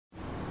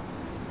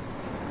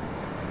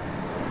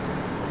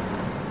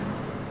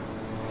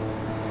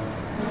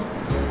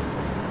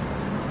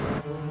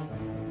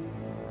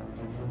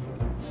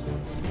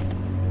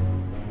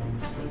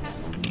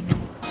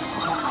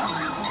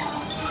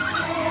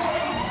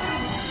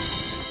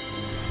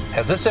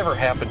Has this ever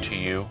happened to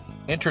you?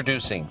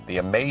 Introducing the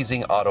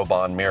Amazing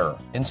Autobahn Mirror.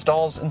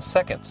 Installs in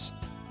seconds.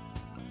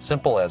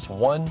 Simple as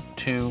 1,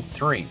 2,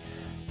 3.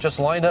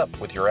 Just line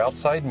up with your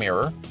outside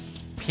mirror,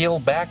 peel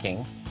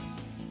backing,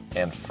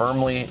 and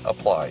firmly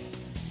apply.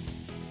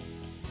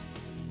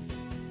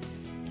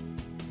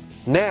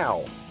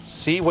 Now,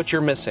 see what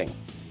you're missing.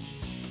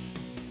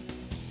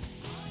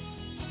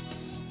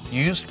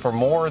 Used for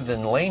more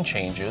than lane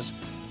changes,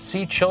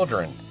 see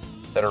children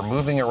that are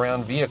moving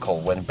around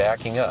vehicle when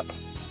backing up.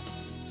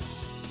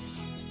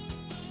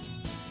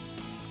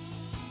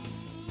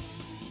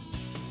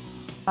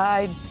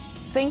 I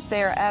think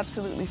they're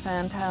absolutely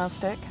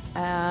fantastic,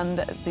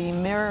 and the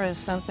mirror is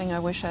something I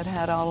wish I'd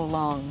had all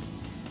along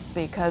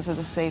because of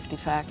the safety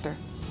factor.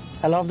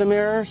 I love the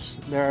mirrors.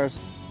 They're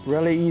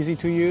really easy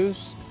to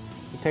use.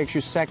 It takes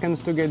you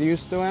seconds to get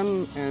used to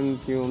them, and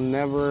you'll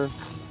never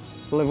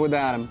live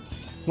without them.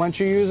 Once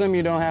you use them,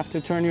 you don't have to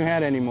turn your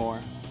head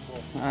anymore.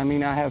 I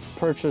mean, I have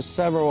purchased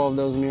several of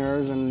those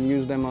mirrors and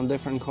used them on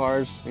different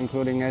cars,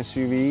 including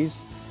SUVs,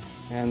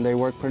 and they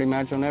work pretty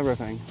much on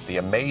everything. The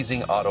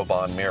Amazing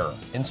Autobahn Mirror.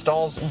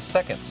 Installs in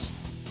seconds.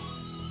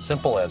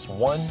 Simple as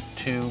 1,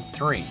 2,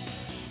 3.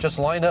 Just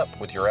line up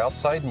with your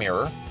outside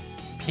mirror,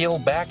 peel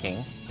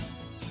backing,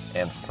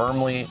 and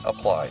firmly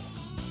apply.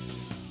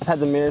 I've had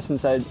the mirror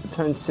since I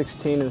turned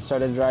 16 and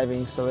started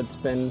driving, so it's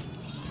been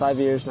 5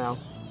 years now.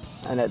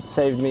 And it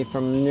saved me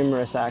from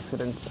numerous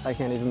accidents I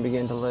can't even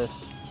begin to list.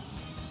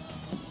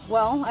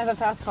 Well, I have a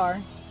fast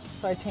car,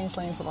 so I change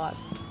lanes a lot.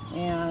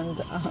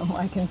 And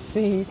I can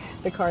see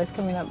the cars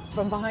coming up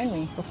from behind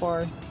me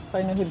before, so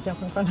I know who to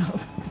jump in front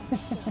of.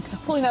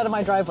 Pulling out of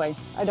my driveway.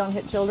 I don't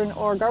hit children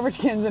or garbage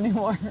cans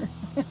anymore.